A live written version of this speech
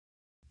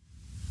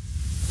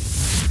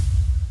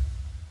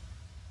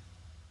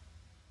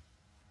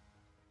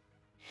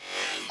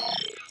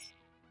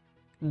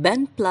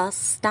BendPlus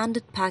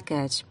standard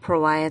package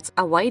provides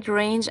a wide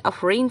range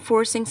of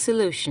reinforcing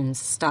solutions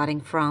starting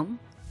from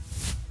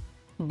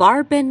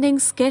bar bending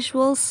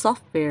schedule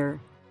software,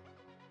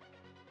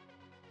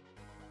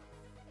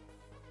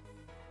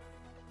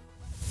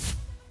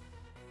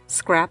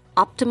 scrap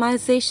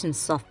optimization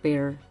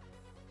software,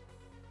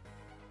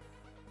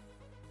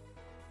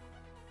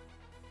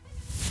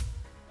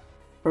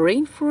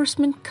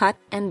 reinforcement cut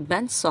and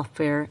bend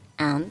software,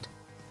 and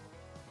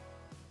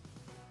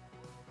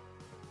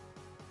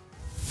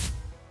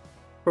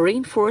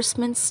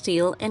reinforcement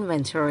steel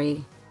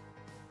inventory.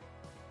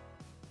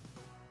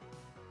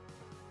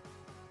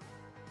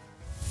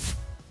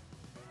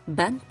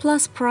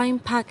 BendPlus Prime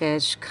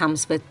package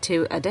comes with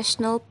 2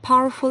 additional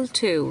powerful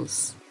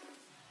tools: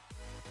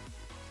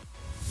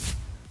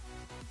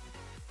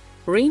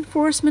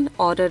 reinforcement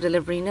order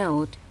delivery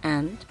note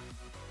and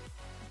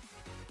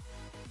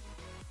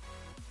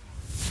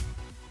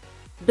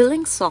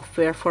billing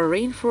software for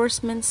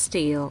reinforcement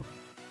steel.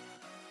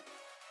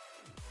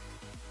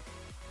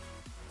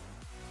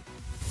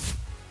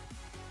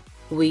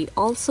 We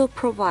also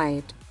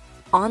provide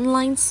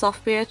online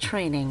software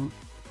training,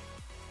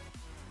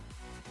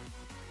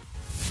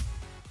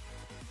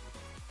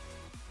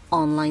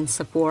 online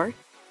support,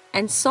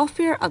 and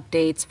software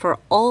updates for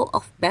all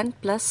of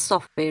BendPlus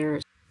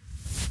softwares.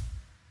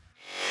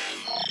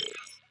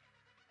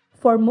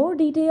 For more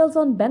details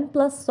on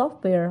BendPlus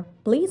software,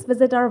 please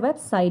visit our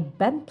website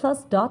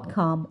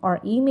bendplus.com or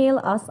email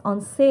us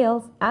on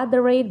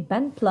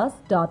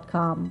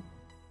sales@bendplus.com.